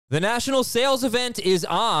The national sales event is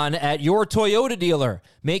on at your Toyota dealer,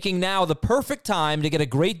 making now the perfect time to get a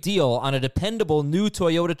great deal on a dependable new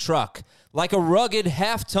Toyota truck. Like a rugged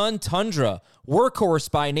half-ton Tundra,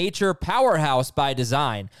 workhorse by nature, powerhouse by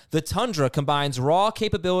design, the Tundra combines raw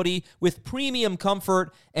capability with premium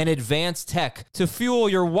comfort and advanced tech to fuel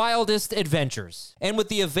your wildest adventures. And with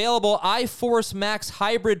the available iForce Max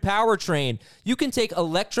hybrid powertrain, you can take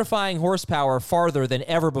electrifying horsepower farther than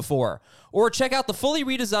ever before. Or check out the fully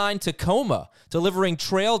redesigned Tacoma, delivering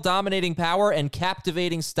trail-dominating power and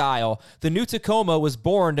captivating style. The new Tacoma was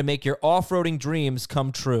born to make your off-roading dreams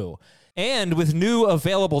come true. And with new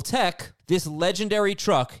available tech, this legendary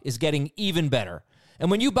truck is getting even better.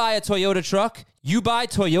 And when you buy a Toyota truck, you buy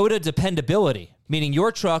Toyota dependability, meaning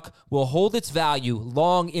your truck will hold its value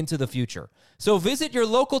long into the future. So visit your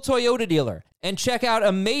local Toyota dealer and check out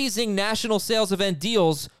amazing national sales event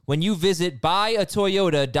deals when you visit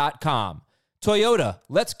buyatoyota.com. Toyota,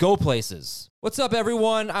 let's go places. What's up,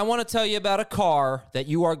 everyone? I want to tell you about a car that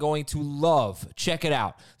you are going to love. Check it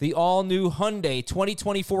out. The all-new Hyundai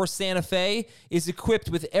 2024 Santa Fe is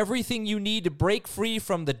equipped with everything you need to break free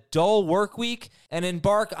from the dull work week and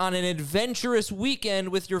embark on an adventurous weekend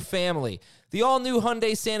with your family. The all-new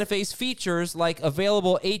Hyundai Santa Fe's features like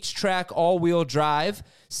available H-Track all-wheel drive,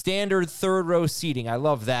 standard third-row seating, I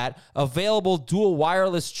love that, available dual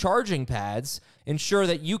wireless charging pads, ensure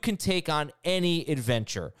that you can take on any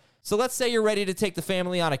adventure. So let's say you're ready to take the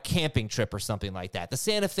family on a camping trip or something like that. The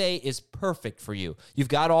Santa Fe is perfect for you. You've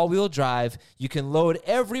got all-wheel drive. You can load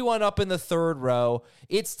everyone up in the third row.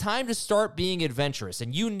 It's time to start being adventurous,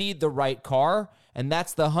 and you need the right car, and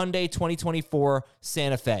that's the Hyundai 2024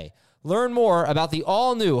 Santa Fe. Learn more about the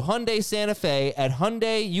all-new Hyundai Santa Fe at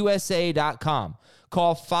HyundaiUSA.com.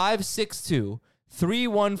 Call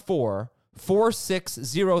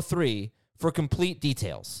 562-314-4603 for complete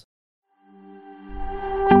details.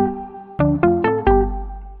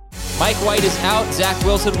 Mike White is out. Zach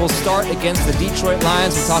Wilson will start against the Detroit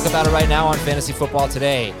Lions. We'll talk about it right now on Fantasy Football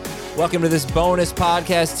Today. Welcome to this bonus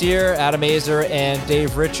podcast here. Adam Azer and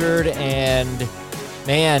Dave Richard. And,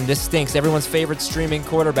 man, this stinks. Everyone's favorite streaming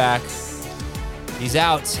quarterback. He's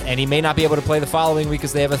out, and he may not be able to play the following week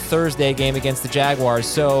because they have a Thursday game against the Jaguars.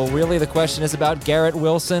 So, really, the question is about Garrett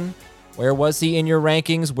Wilson. Where was he in your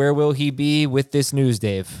rankings? Where will he be with this news,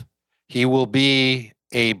 Dave? He will be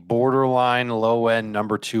a borderline low-end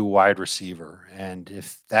number 2 wide receiver. And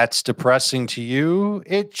if that's depressing to you,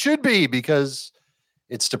 it should be, because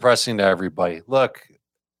it's depressing to everybody. Look,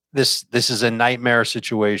 this is a nightmare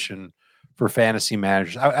situation for fantasy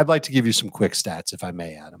managers. I'd like to give you some quick stats, if I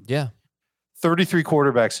may, Adam. Yeah. 33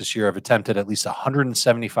 quarterbacks this year have attempted at least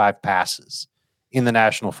 175 passes in the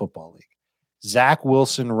National Football League. Zach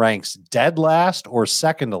Wilson ranks dead last or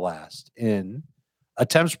second to last in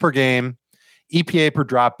attempts per game, EPA per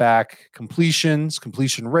dropback, completions,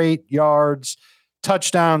 completion rate, yards,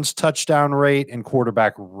 touchdowns, touchdown rate, and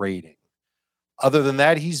quarterback rating. Other than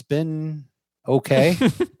that, he's been okay.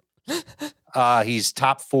 He's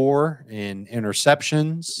top 4 in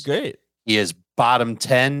interceptions. Great. He is bottom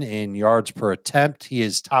 10 in yards per attempt. He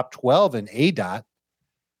is top 12 in ADOT.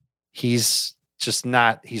 He's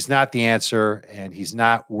not the answer, and he's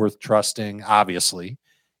not worth trusting, obviously,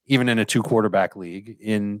 even in a 2-quarterback league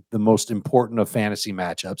in the most important of fantasy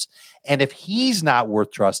matchups. And if he's not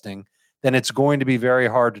worth trusting, then it's going to be very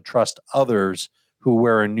hard to trust others who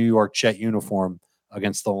wear a New York Jet uniform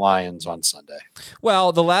against the Lions on Sunday.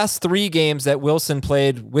 Well, the last 3 games that Garrett Wilson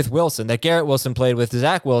played with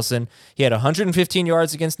Zach Wilson, he had 115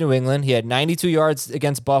 yards against New England. He had 92 yards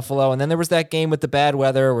against Buffalo. And then there was that game with the bad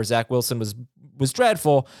weather where Zach Wilson was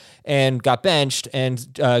dreadful and got benched. And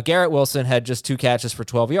Garrett Wilson had just 2 catches for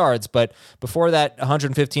 12 yards. But before that,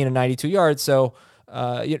 115 and 92 yards. So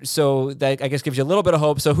that I guess gives you a little bit of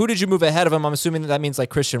hope. So who did you move ahead of him? I'm assuming that means like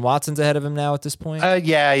Christian Watson's ahead of him now at this point.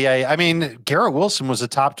 Yeah. I mean, Garrett Wilson was a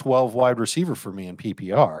top 12 wide receiver for me in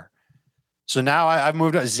PPR. So now I've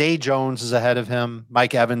moved on. Zay Jones is ahead of him.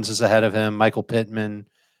 Mike Evans is ahead of him. Michael Pittman.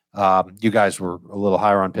 You guys were a little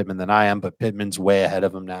higher on Pittman than I am, but Pittman's way ahead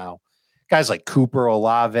of him now. Guys like Cooper,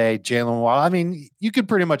 Olave, Jalen Waddle. I mean, you could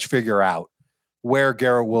pretty much figure out where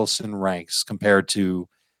Garrett Wilson ranks compared to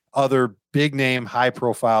other big name, high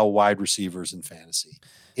profile wide receivers in fantasy.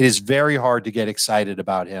 It is very hard to get excited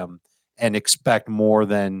about him and expect more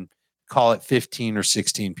than, call it 15 or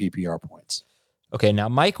 16 PPR points. Okay, now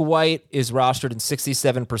Mike White is rostered in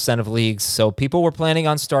 67% of leagues, so people were planning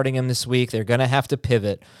on starting him this week. They're going to have to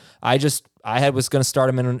pivot. I was going to start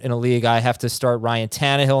him in a league. I have to start Ryan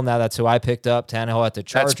Tannehill. Now that's who I picked up. Tannehill at the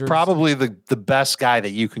Chargers. That's probably the best guy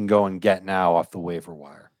that you can go and get now off the waiver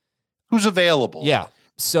wire. Who's available? Yeah.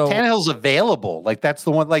 So Tannehill's available. Like that's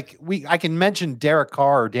the one. Like I can mention Derek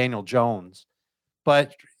Carr or Daniel Jones,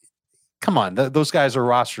 but come on, those guys are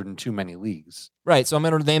rostered in too many leagues. Right. So I'm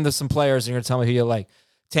going to name some players, and you're going to tell me who you like.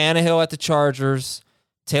 Tannehill at the Chargers,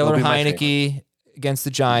 Taylor Heineke against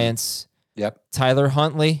the Giants. Yep. Tyler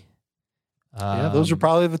Huntley. Yeah, those are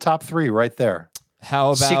probably the top 3 right there.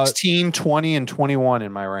 How about 16, 20, and 21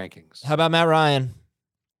 in my rankings? How about Matt Ryan?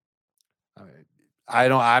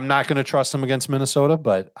 I'm not going to trust him against Minnesota,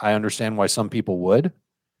 but I understand why some people would.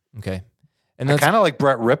 Okay. And I kind of like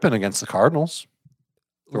Brett Rippon against the Cardinals.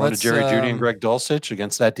 Throwing to Jerry Jeudy and Greg Dulcich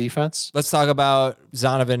against that defense. Let's talk about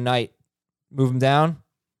Zonovan Knight. Move him down?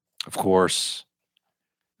 Of course.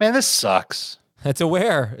 Man, this sucks. That's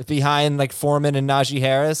aware. Behind like Foreman and Najee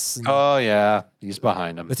Harris. Oh, yeah. He's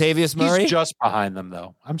behind them. Latavius Murray? He's just behind them,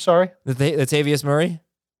 though. I'm sorry. Latavius Murray?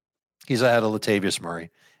 He's ahead of Latavius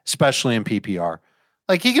Murray, especially in PPR.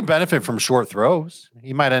 Like, he can benefit from short throws.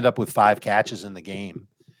 He might end up with 5 catches in the game.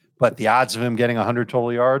 But the odds of him getting 100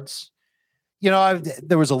 total yards,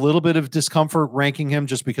 there was a little bit of discomfort ranking him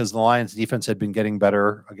just because the Lions defense had been getting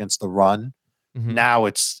better against the run. Mm-hmm. Now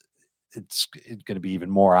it's going to be even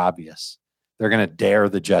more obvious. They're going to dare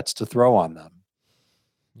the Jets to throw on them.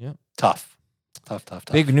 Yeah. Tough.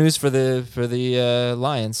 Big news for the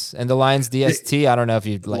Lions and the Lions DST. I don't know if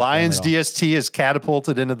you'd like Lions DST is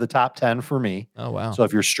catapulted into the top 10 for me. Oh, wow. So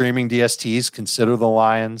if you're streaming DSTs, consider the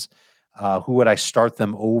Lions. Who would I start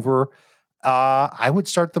them over? I would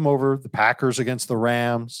start them over the Packers against the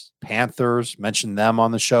Rams, Panthers, mentioned them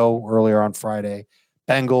on the show earlier on Friday,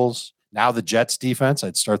 Bengals, now the Jets defense.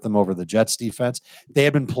 I'd start them over the Jets defense. They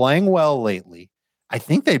have been playing well lately. I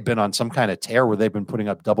think they've been on some kind of tear where they've been putting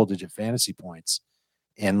up double-digit fantasy points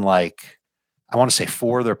in I want to say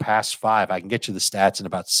 4 of their past 5. I can get you the stats in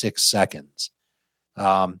about 6 seconds.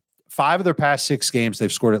 5 of their past 6 games,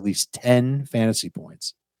 they've scored at least 10 fantasy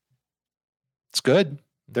points. It's good.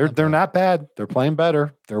 They're not bad. They're playing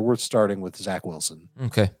better. They're worth starting with Zach Wilson.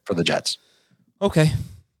 Okay. For the Jets. Okay.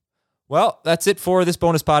 Well, that's it for this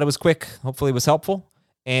bonus pod. It was quick. Hopefully it was helpful.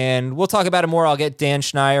 And we'll talk about it more. I'll get Dan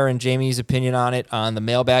Schneier and Jamie's opinion on it on the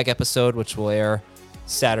mailbag episode, which will air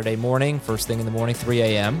Saturday morning, first thing in the morning, 3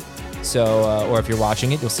 a.m. So, or if you're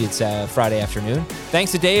watching it, you'll see it Friday afternoon.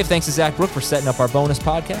 Thanks to Dave. Thanks to Zach Brook for setting up our bonus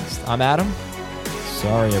podcast. I'm Adam.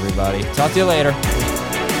 Sorry, everybody. Talk to you later.